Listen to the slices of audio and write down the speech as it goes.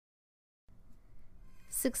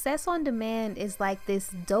Success on Demand is like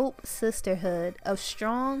this dope sisterhood of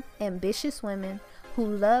strong, ambitious women who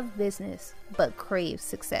love business but crave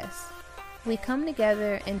success. We come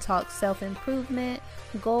together and talk self-improvement,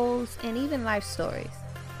 goals, and even life stories.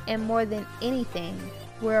 And more than anything,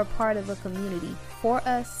 we're a part of a community for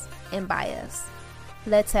us and by us.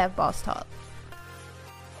 Let's have Boss Talk.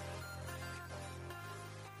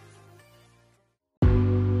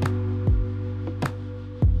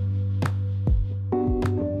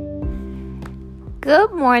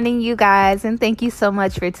 Good morning, you guys, and thank you so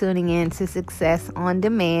much for tuning in to Success on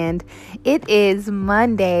Demand. It is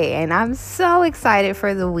Monday, and I'm so excited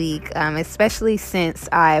for the week, especially since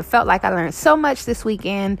I felt like I learned so much this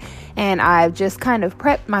weekend, and I've just kind of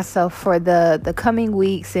prepped myself for the coming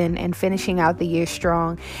weeks and finishing out the year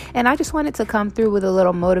strong. And I just wanted to come through with a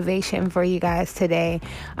little motivation for you guys today.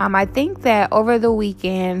 I think that over the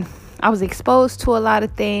weekend, I was exposed to a lot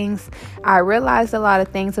of things. I realized a lot of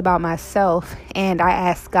things about myself, and I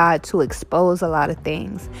asked God to expose a lot of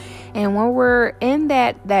things. And when we're in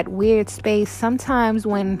that weird space, sometimes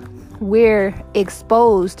when we're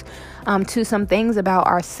exposed to some things about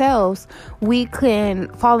ourselves, we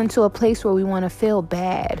can fall into a place where we want to feel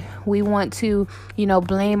bad. We want to,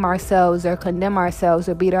 blame ourselves or condemn ourselves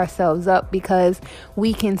or beat ourselves up because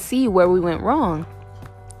we can see where we went wrong.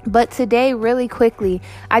 But today, really quickly,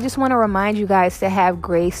 I just want to remind you guys to have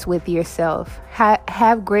grace with yourself.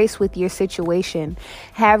 Have grace with your situation.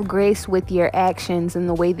 Have grace with your actions and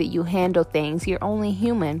the way that you handle things. You're only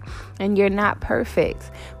human and you're not perfect,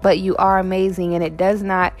 but you are amazing, and it does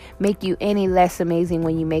not make you any less amazing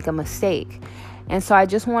when you make a mistake. And so I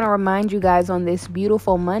just want to remind you guys on this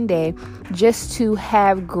beautiful Monday just to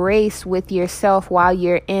have grace with yourself while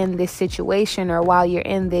you're in this situation or while you're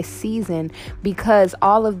in this season, because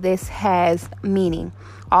all of this has meaning.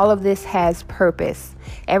 All of this has purpose.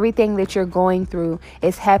 Everything that you're going through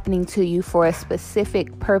is happening to you for a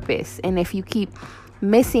specific purpose. And if you keep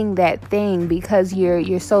missing that thing because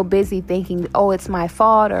you're so busy thinking, oh, it's my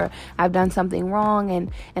fault or I've done something wrong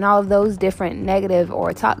and all of those different negative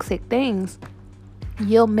or toxic things,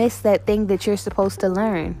 you'll miss that thing that you're supposed to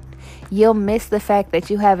learn. You'll miss the fact that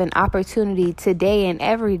you have an opportunity today and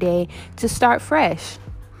every day to start fresh.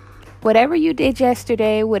 Whatever you did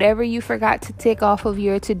yesterday, whatever you forgot to tick off of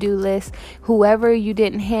your to-do list, whoever you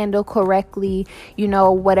didn't handle correctly,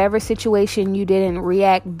 whatever situation you didn't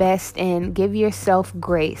react best in, give yourself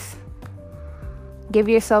grace. Give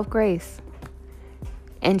yourself grace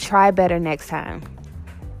and try better next time.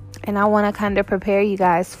 And I want to kind of prepare you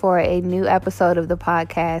guys for a new episode of the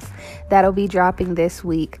podcast that'll be dropping this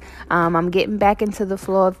week. I'm getting back into the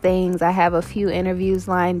flow of things. I have a few interviews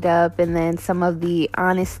lined up, and then some of the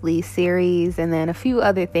Honestly series, and then a few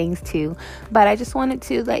other things too. But I just wanted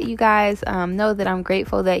to let you guys know that I'm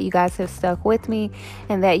grateful that you guys have stuck with me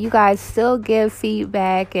and that you guys still give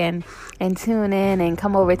feedback and tune in and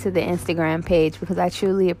come over to the Instagram page, because I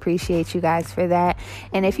truly appreciate you guys for that.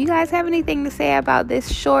 And if you guys have anything to say about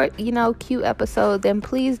this short, cute episode, then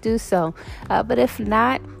please do so. But if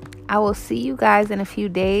not, I will see you guys in a few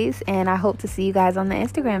days, and I hope to see you guys on the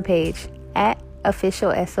Instagram page at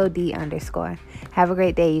 @officialsod_. Have a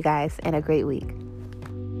great day, you guys, and a great week.